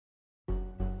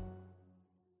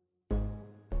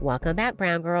Welcome back,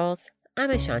 Brown Girls. I'm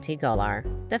Ashanti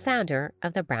Golar, the founder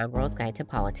of the Brown Girls Guide to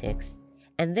Politics,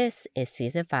 and this is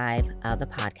Season 5 of the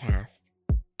podcast.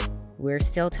 We're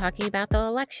still talking about the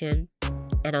election,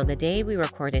 and on the day we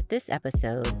recorded this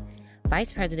episode,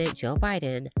 Vice President Joe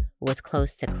Biden was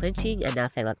close to clinching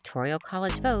enough Electoral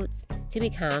College votes to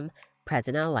become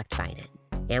President-elect Biden.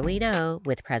 And we know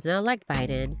with President-elect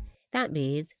Biden, that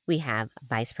means we have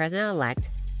Vice President-elect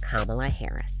Kamala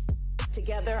Harris.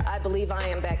 Together, I believe I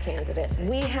am that candidate.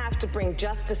 We have to bring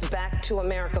justice back to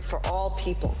America for all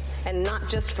people, and not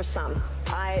just for some.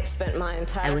 I spent my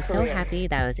entire career. I was so happy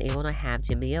that I was able to have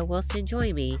Jamia Wilson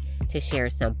join me to share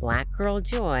some Black girl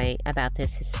joy about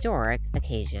this historic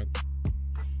occasion.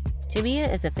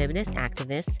 Jamia is a feminist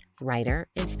activist, writer,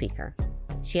 and speaker.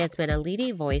 She has been a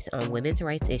leading voice on women's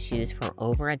rights issues for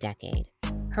over a decade.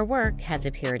 Her work has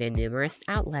appeared in numerous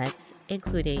outlets,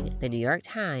 including The New York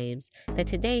Times, The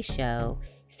Today Show,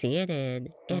 CNN,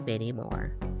 and many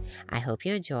more. I hope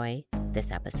you enjoy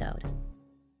this episode.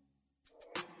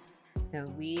 So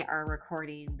we are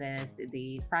recording this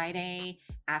the Friday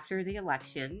after the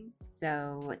election.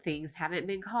 So things haven't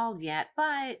been called yet,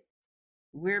 but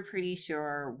we're pretty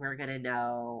sure we're going to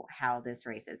know how this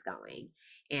race is going.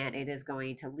 And it is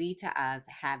going to lead to us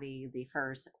having the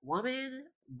first woman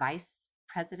vice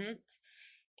president,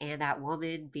 and that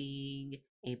woman being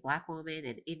a Black woman,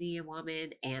 an Indian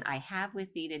woman. And I have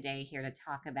with me today here to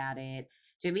talk about it,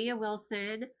 Jamia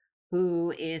Wilson,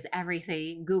 who is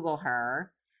everything. Google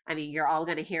her. I mean, you're all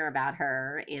going to hear about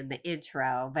her in the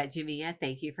intro, but Jamia,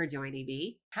 thank you for joining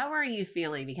me. How are you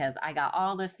feeling? Because I got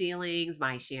all the feelings.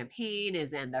 My champagne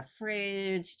is in the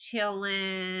fridge,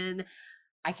 chilling.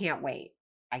 I can't wait.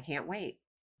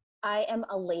 I am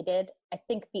elated. I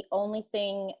think the only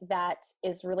thing that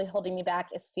is really holding me back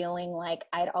is feeling like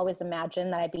I'd always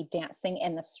imagined that I'd be dancing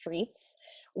in the streets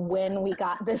when we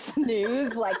got this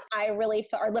news. Like I really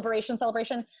felt our liberation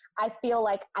celebration. I feel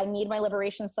like I need my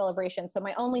liberation celebration. So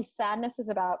my only sadness is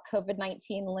about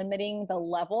COVID-19 limiting the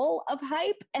level of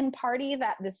hype and party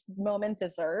that this moment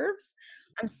deserves.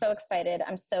 I'm so excited.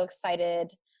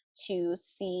 To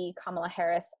see Kamala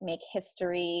Harris make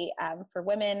history for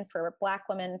women, for Black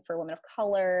women, for women of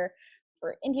color,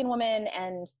 for Indian women,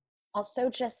 and also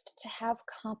just to have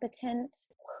competent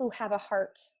who have a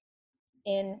heart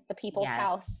in the people's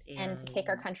house and to take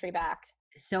our country back.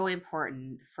 So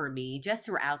important for me just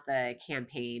throughout the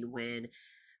campaign when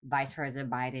Vice President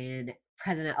Biden,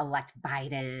 President-elect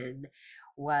Biden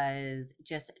was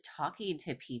just talking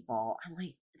to people. I'm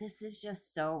like, this is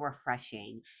just so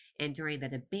refreshing. And during the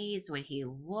debates, when he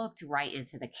looked right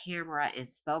into the camera and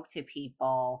spoke to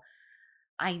people,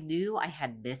 I knew I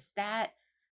had missed that,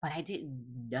 but I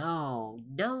didn't know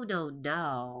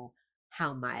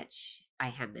how much I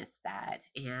had missed that.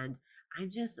 And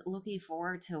I'm just looking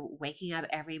forward to waking up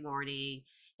every morning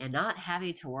and not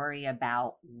having to worry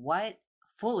about what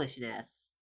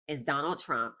foolishness is Donald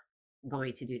Trump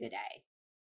going to do today.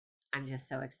 I'm just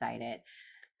so excited.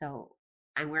 So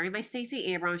I'm wearing my Stacey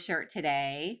Abrams shirt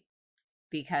today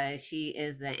because she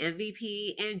is the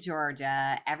MVP in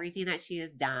Georgia, everything that she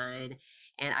has done.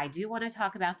 And I do want to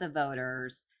talk about the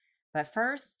voters. But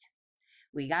first,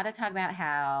 we got to talk about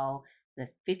how the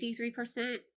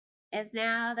 53% is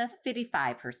now the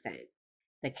 55%.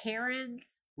 The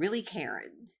Karens really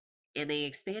Karened, and they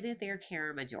expanded their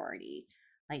Karen majority.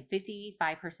 Like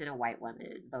 55% of white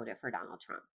women voted for Donald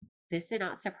Trump. This did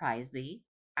not surprise me.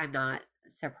 I'm not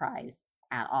surprised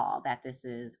at all that this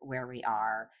is where we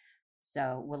are.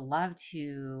 So would love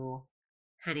to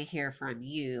kind of hear from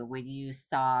you when you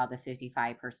saw the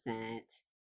 55%.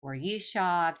 Were you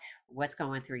shocked? What's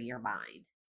going through your mind?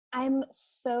 I'm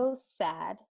so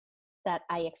sad that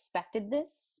I expected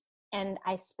this. And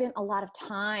I spent a lot of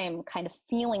time kind of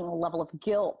feeling a level of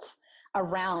guilt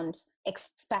around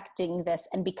expecting this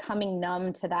and becoming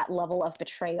numb to that level of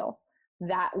betrayal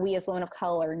that we as women of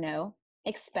color know,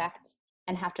 expect,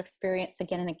 and have to experience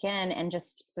again and again. And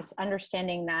just this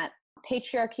understanding that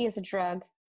patriarchy is a drug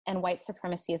and white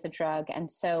supremacy is a drug. And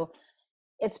so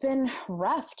it's been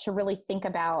rough to really think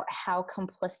about how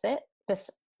complicit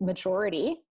this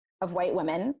majority of white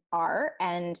women are,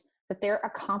 and that they're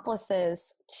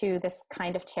accomplices to this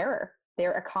kind of terror.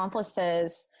 They're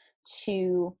accomplices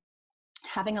to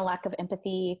having a lack of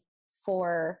empathy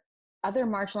for other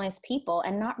marginalized people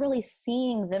and not really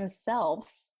seeing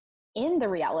themselves in the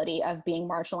reality of being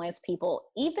marginalized people,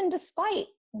 even despite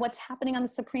what's happening on the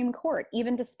Supreme Court,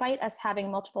 even despite us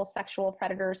having multiple sexual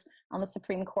predators on the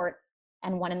Supreme Court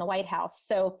and one in the White House.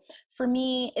 So for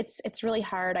me, it's really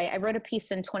hard. I wrote a piece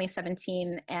in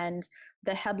 2017, and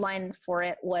the headline for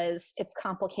it was, "It's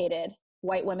complicated,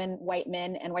 white women, white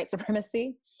men, and white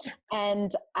supremacy.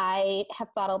 And I have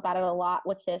thought about it a lot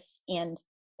with this and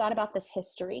thought about this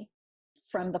history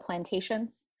from the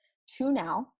plantations to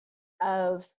now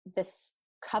of this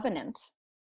covenant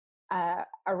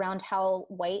around how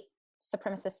white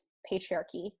supremacist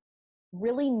patriarchy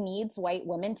really needs white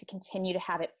women to continue to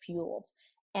have it fueled.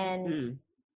 And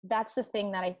that's the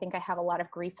thing that I think I have a lot of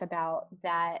grief about,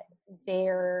 that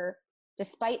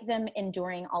despite them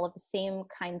enduring all of the same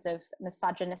kinds of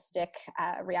misogynistic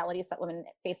realities that women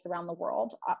face around the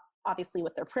world, obviously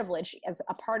with their privilege as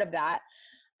a part of that,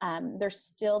 there's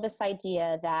still this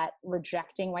idea that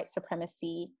rejecting white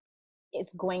supremacy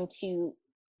is going to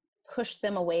push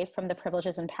them away from the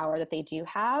privileges and power that they do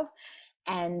have.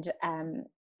 And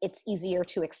it's easier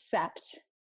to accept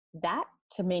that,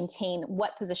 to maintain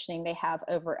what positioning they have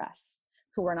over us,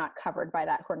 who are not covered by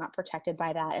that, who are not protected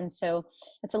by that. And so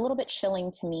it's a little bit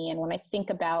chilling to me. And when I think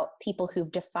about people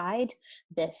who've defied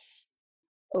this,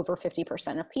 over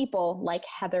 50% of people, like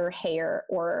Heather Heyer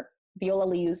or Viola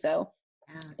Liuzzo,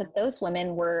 that those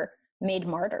women were made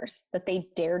martyrs, that they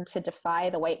dared to defy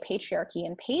the white patriarchy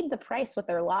and paid the price with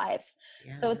their lives.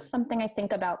 Yeah. So it's something I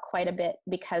think about quite a bit,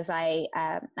 because I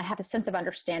have a sense of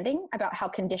understanding about how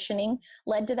conditioning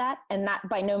led to that. And that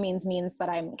by no means means that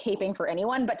I'm caping for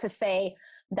anyone, but to say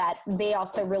that they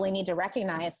also really need to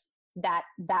recognize that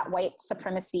that white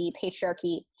supremacy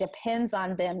patriarchy depends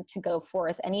on them to go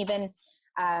forth. And even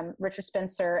Richard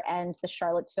Spencer and the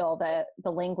Charlottesville,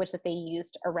 the language that they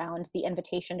used around the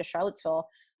invitation to Charlottesville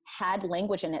had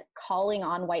language in it calling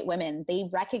on white women. They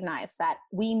recognize that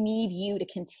we need you to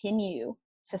continue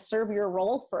to serve your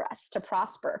role for us to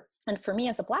prosper. And for me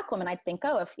as a Black woman, I'd think,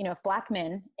 if Black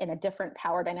men in a different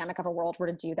power dynamic of a world were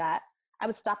to do that, I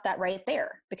would stop that right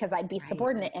there, because I'd be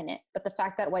subordinate in it. But the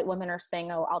fact that white women are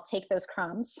saying, I'll take those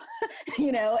crumbs,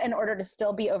 in order to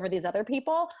still be over these other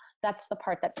people, that's the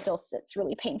part that still sits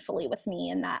really painfully with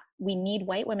me, and that we need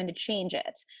white women to change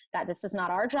it, that this is not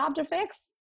our job to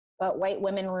fix, but white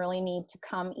women really need to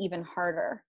come even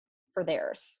harder for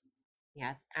theirs.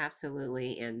 Yes,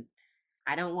 absolutely. And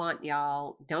I don't want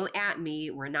y'all, don't at me.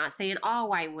 We're not saying all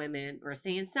white women. We're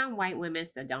saying some white women,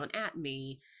 so don't at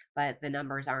me. But the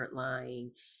numbers aren't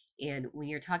lying. And when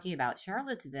you're talking about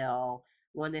Charlottesville,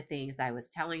 one of the things I was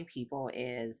telling people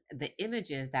is the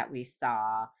images that we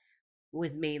saw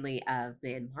was mainly of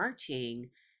men marching.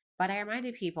 But I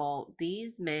reminded people,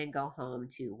 these men go home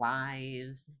to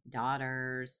wives,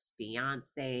 daughters,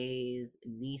 fiancés,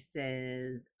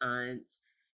 nieces, aunts.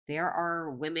 There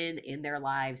are women in their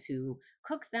lives who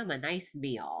cooked them a nice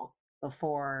meal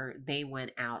before they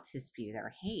went out to spew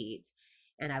their hate.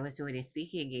 And I was doing a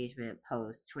speaking engagement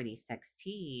post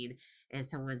 2016, and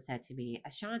someone said to me,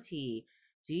 Ashanti,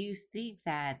 do you think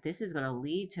that this is going to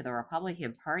lead to the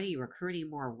Republican Party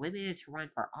recruiting more women to run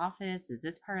for office? Is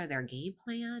this part of their game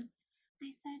plan?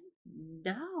 I said,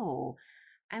 no.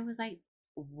 I was like,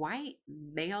 white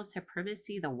male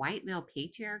supremacy, the white male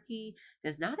patriarchy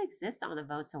does not exist on the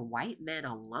votes of white men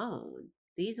alone.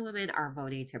 These women are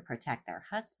voting to protect their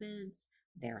husbands,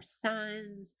 their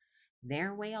sons,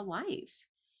 their way of life.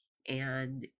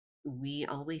 And we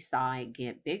only saw it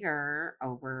get bigger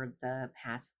over the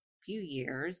past few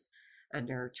years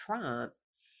under Trump.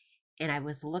 And I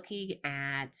was looking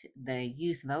at the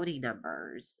youth voting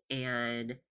numbers,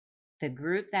 and the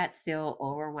group that still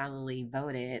overwhelmingly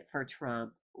voted for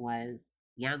Trump was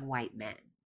young white men.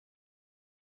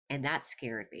 And that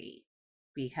scared me,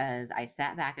 because I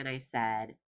sat back and I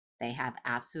said, they have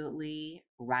absolutely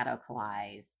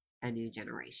radicalized a new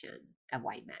generation of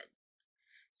white men.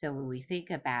 So when we think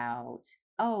about,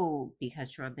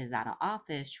 because Trump is out of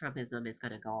office, Trumpism is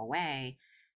going to go away,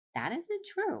 that isn't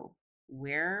true.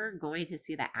 We're going to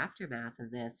see the aftermath of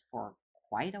this for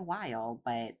quite a while,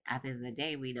 but at the end of the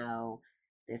day, we know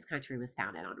this country was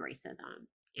founded on racism,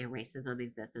 and racism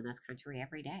exists in this country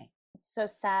every day. It's so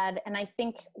sad. And I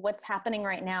think what's happening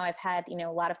right now, I've had, a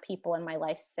lot of people in my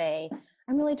life say,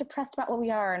 I'm really depressed about what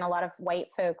we are. And a lot of white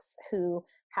folks who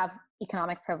have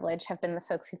economic privilege have been the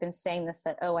folks who've been saying this,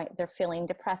 that, they're feeling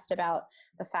depressed about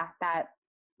the fact that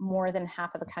more than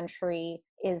half of the country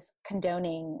is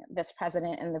condoning this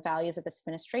president and the values of this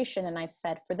administration. And I've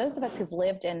said, for those of us who've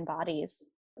lived in bodies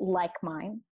like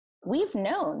mine, we've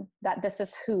known that this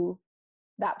is who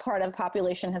that part of the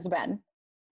population has been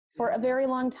for a very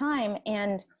long time.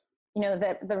 And,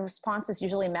 the response is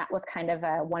usually met with kind of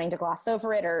wanting to gloss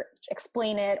over it or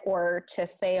explain it, or to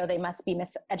say, they must be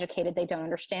miseducated, they don't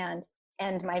understand.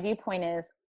 And my viewpoint is,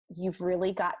 you've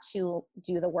really got to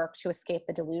do the work to escape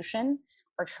the delusion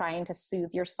or trying to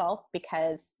soothe yourself,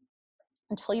 because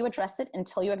until you address it,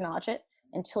 until you acknowledge it,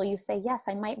 until you say, yes,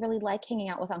 I might really like hanging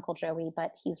out with Uncle Joey,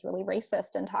 but he's really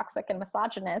racist and toxic and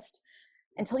misogynist.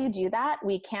 Until you do that,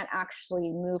 we can't actually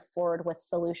move forward with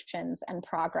solutions and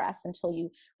progress until you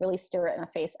really stare it in the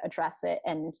face, address it,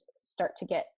 and start to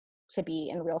get to be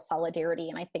in real solidarity.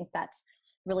 And I think that's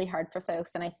really hard for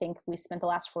folks. And I think we spent the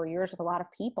last 4 years with a lot of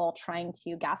people trying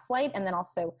to gaslight and then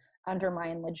also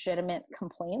undermine legitimate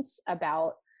complaints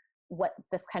about what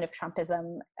this kind of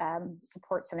Trumpism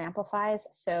supports and amplifies.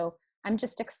 So I'm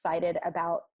just excited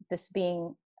about this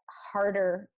being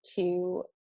harder to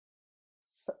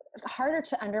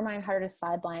undermine, harder to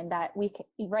sideline, that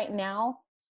right now,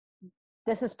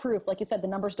 this is proof, like you said, the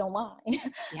numbers don't lie.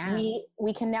 Yeah.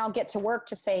 We can now get to work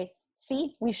to say,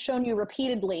 see, we've shown you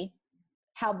repeatedly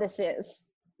how this is.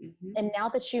 Mm-hmm. And now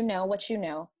that you know what you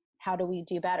know, how do we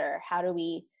do better? How do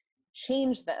we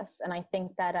change this? And I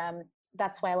think that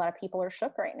that's why a lot of people are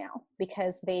shook right now,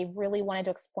 because they really wanted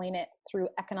to explain it through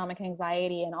economic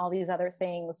anxiety and all these other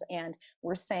things. And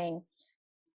we're saying,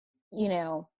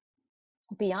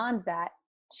 beyond that,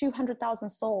 200,000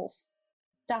 souls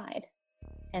died,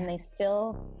 and they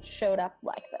still showed up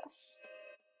like this.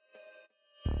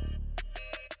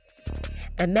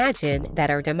 Imagine that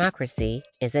our democracy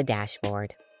is a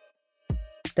dashboard.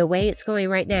 The way it's going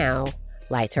right now,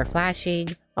 lights are flashing,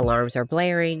 alarms are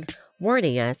blaring,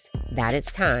 warning us that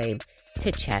it's time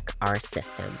to check our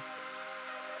systems.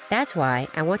 That's why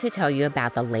I want to tell you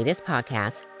about the latest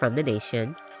podcast from The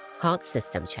Nation called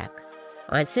System Check.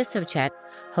 On System Check,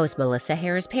 host Melissa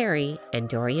Harris Perry and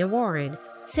Dorian Warren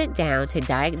sit down to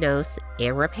diagnose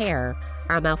and repair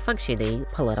our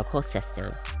malfunctioning political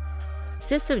system.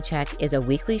 System Check is a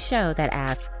weekly show that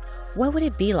asks, what would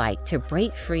it be like to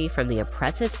break free from the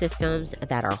oppressive systems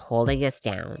that are holding us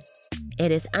down?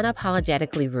 It is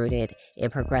unapologetically rooted in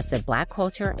progressive Black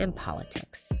culture and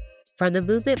politics. From the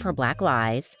movement for Black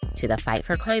lives to the fight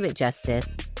for climate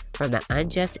justice, from the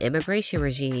unjust immigration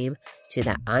regime to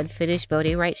the unfinished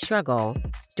voting rights struggle,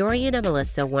 Dorian and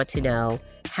Melissa want to know,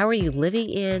 how are you living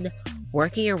in,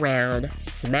 working around,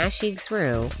 smashing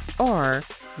through, or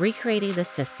recreating the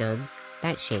systems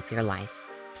that shape your life?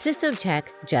 System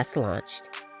Check just launched.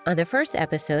 On the first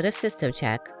episode of System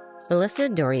Check, Melissa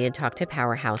and Dorian talked to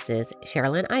powerhouses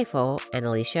Sherilyn Ifill and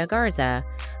Alicia Garza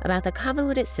about the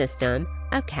convoluted system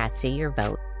of casting your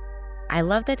vote. I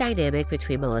love the dynamic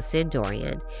between Melissa and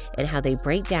Dorian and how they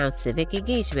break down civic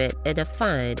engagement in a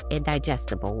fun and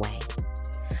digestible way.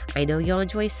 I know you'll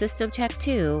enjoy System Check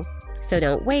too, so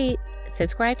don't wait.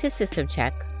 Subscribe to System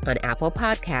Check on Apple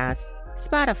Podcasts,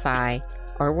 Spotify,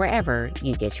 or wherever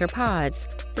you get your pods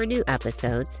for new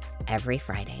episodes every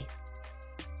Friday.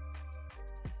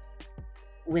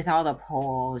 With all the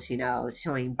polls,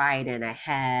 showing Biden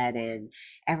ahead, and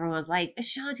everyone's like,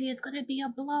 Ashanti, it's going to be a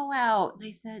blowout. And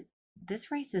I said,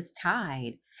 this race is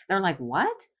tied. They're like,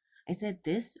 what? I said,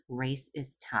 this race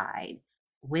is tied.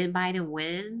 When Biden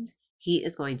wins, he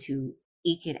is going to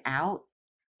eke it out,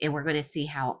 and we're going to see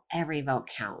how every vote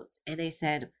counts. And they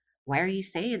said, why are you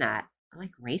saying that? I'm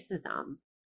like, racism.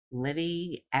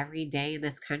 Living every day in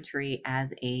this country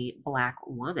as a Black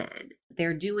woman.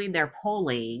 They're doing their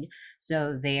polling.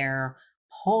 So they're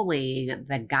polling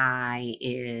the guy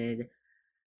in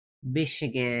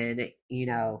Michigan,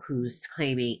 who's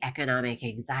claiming economic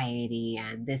anxiety,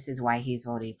 and this is why he's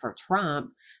voting for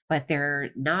Trump. But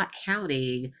they're not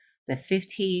counting the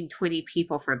 15, 20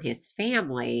 people from his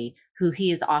family who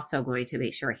he is also going to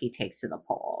make sure he takes to the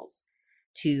polls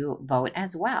to vote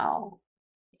as well.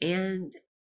 And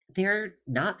they're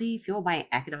not being fueled by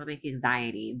economic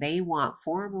anxiety. They want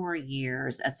 4 more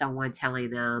years of someone telling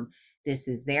them this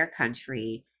is their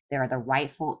country. They're the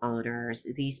rightful owners.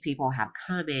 These people have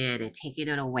come in and taken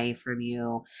it away from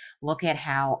you. Look at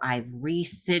how I've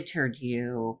recentered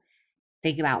you.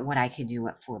 Think about what I can do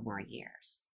at 4 more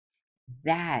years.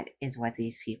 That is what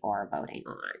these people are voting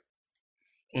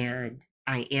on. And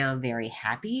I am very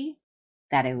happy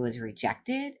that it was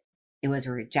rejected. It was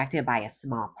rejected by a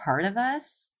small part of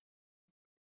us.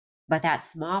 But that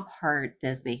small part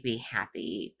does make me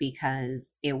happy,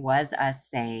 because it was us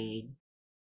saying,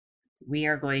 we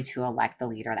are going to elect the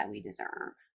leader that we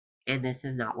deserve. And this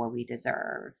is not what we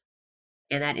deserve.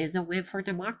 And that is a win for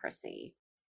democracy.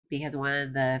 Because one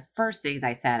of the first things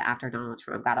I said after Donald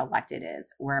Trump got elected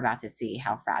is, we're about to see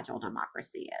how fragile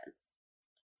democracy is.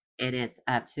 And it's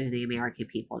up to the American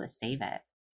people to save it.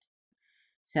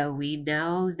 So we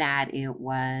know that it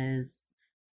was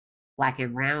Black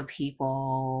and brown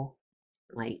people,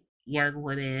 like young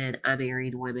women,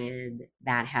 unmarried women,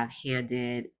 that have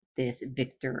handed this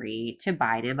victory to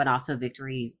Biden, but also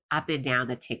victories up and down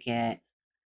the ticket.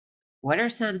 What are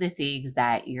some of the things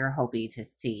that you're hoping to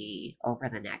see over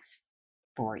the next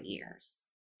 4 years?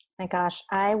 My gosh,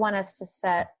 I want us to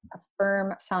set a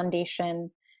firm foundation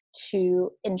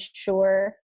to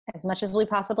ensure, as much as we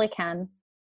possibly can,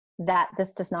 that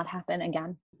this does not happen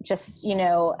again. Just,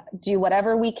 do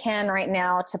whatever we can right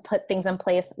now to put things in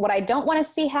place. What I don't want to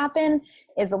see happen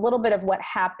is a little bit of what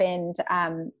happened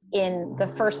in the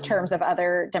first terms of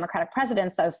other Democratic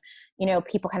presidents of,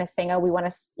 people kind of saying, oh, we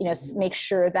want to, make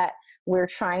sure that we're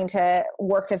trying to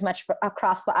work as much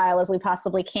across the aisle as we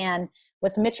possibly can,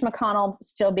 with Mitch McConnell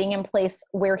still being in place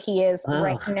where he is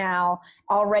right now,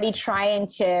 already trying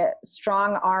to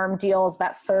strong arm deals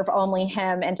that serve only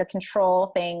him and to control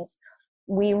things.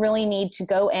 We really need to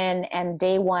go in and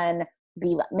day one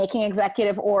be making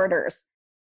executive orders,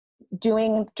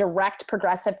 doing direct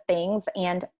progressive things,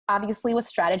 and obviously with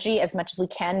strategy as much as we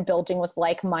can, building with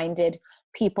like-minded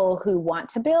people who want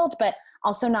to build, but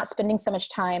also not spending so much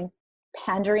time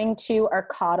pandering to or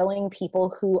coddling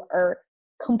people who are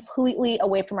completely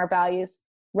away from our values,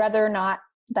 whether or not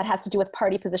that has to do with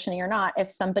party positioning or not. If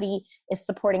somebody is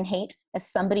supporting hate, if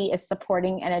somebody is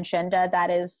supporting an agenda that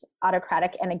is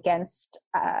autocratic and against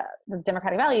the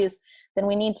democratic values, then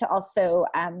we need to also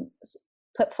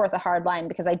put forth a hard line,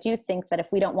 because I do think that if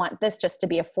we don't want this just to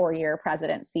be a 4-year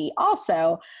presidency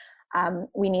also,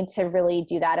 we need to really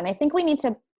do that. And I think we need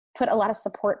to put a lot of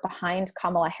support behind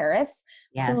Kamala Harris,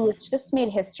 who has just made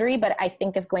history, but I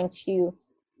think is going to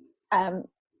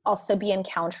also be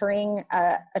encountering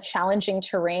a challenging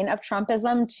terrain of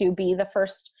Trumpism, to be the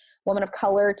first woman of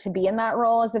color to be in that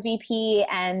role as a VP.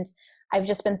 And I've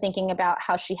just been thinking about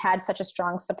how she had such a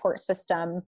strong support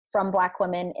system from Black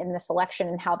women in this election,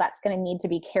 and how that's going to need to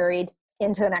be carried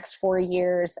into the next 4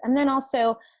 years. And then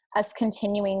also us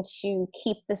continuing to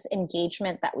keep this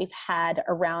engagement that we've had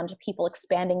around people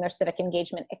expanding their civic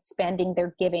engagement, expanding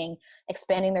their giving,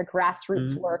 expanding their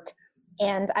grassroots work.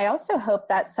 And I also hope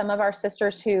that some of our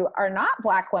sisters who are not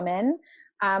Black women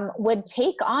would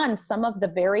take on some of the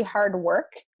very hard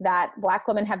work that Black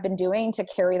women have been doing to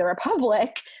carry the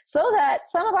Republic, so that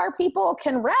some of our people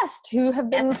can rest who have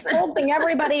been holding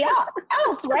everybody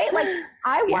else, right? Like,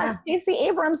 I want Stacey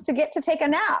Abrams to get to take a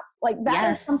nap. Like, that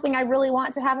is something I really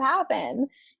want to have happen.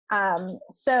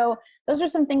 So those are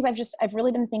some things I've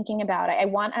really been thinking about. I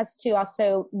want us to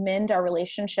also mend our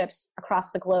relationships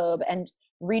across the globe and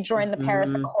rejoin the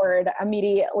Paris Accord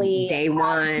immediately. Day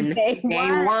one.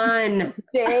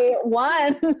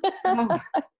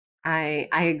 I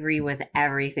agree with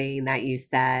everything that you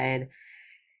said.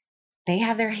 They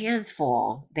have their hands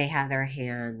full. They have their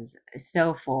hands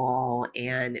so full,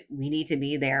 and we need to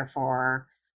be there for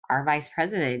our vice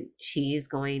president. She's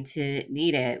going to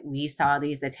need it. We saw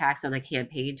these attacks on the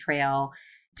campaign trail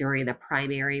during the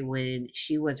primary when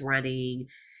she was running,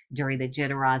 during the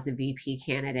general as a VP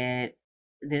candidate.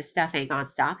 This stuff ain't gonna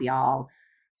stop, y'all.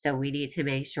 So we need to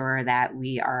make sure that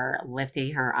we are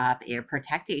lifting her up and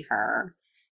protecting her,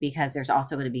 because there's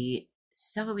also going to be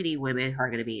so many women who are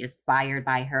going to be inspired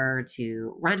by her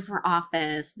to run for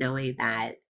office, knowing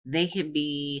that they can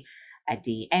be a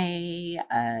DA,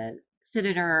 a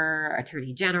senator,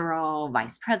 attorney general,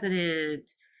 vice president.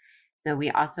 So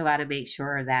we also got to make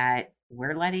sure that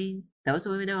we're letting those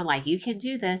women know, like, you can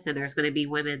do this, and there's going to be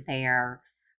women there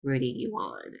rooting you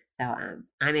on. So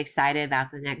I'm excited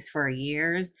about the next 4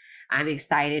 years. I'm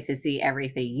excited to see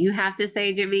everything you have to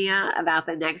say, Jamia, about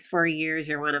the next 4 years.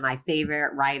 You're one of my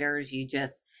favorite writers. You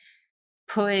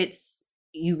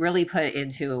really put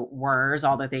into words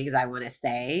all the things I want to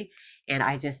say. And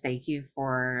I just thank you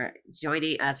for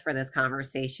joining us for this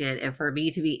conversation, and for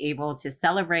me to be able to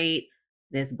celebrate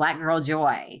this Black girl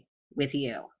joy with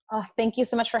you. Oh, thank you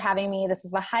so much for having me. This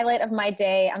is the highlight of my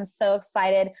day. I'm so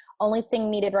excited. Only thing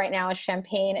needed right now is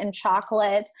champagne and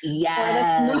chocolate for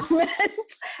this moment.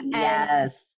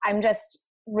 And I'm just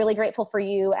really grateful for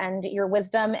you and your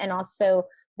wisdom, and also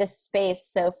this space.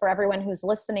 So for everyone who's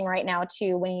listening right now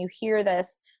too, when you hear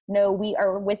this, know we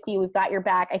are with you. We've got your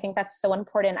back. I think that's so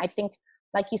important. I think,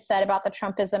 like you said about the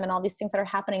Trumpism and all these things that are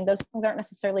happening, those things aren't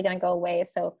necessarily going to go away.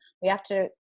 So we have to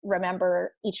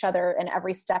remember each other in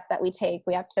every step that we take.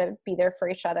 We have to be there for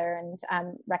each other,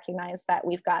 and recognize that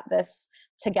we've got this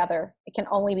together. It can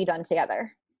only be done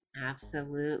together.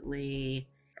 Absolutely.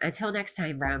 Until next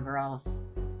time, Brown Girls.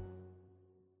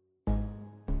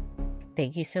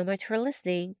 Thank you so much for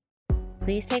listening.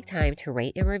 Please take time to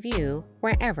rate and review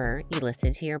wherever you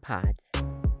listen to your pods.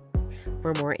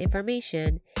 For more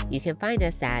information, you can find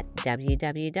us at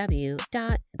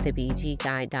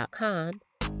www.thebgguide.com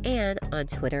and on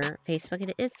Twitter, Facebook,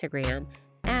 and Instagram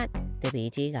at The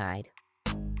BG Guide.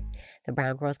 The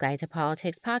Brown Girls Guide to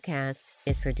Politics podcast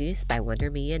is produced by Wonder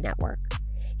Media Network.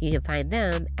 You can find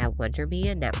them at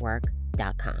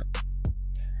wondermedianetwork.com.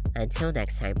 Until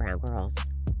next time, Brown Girls.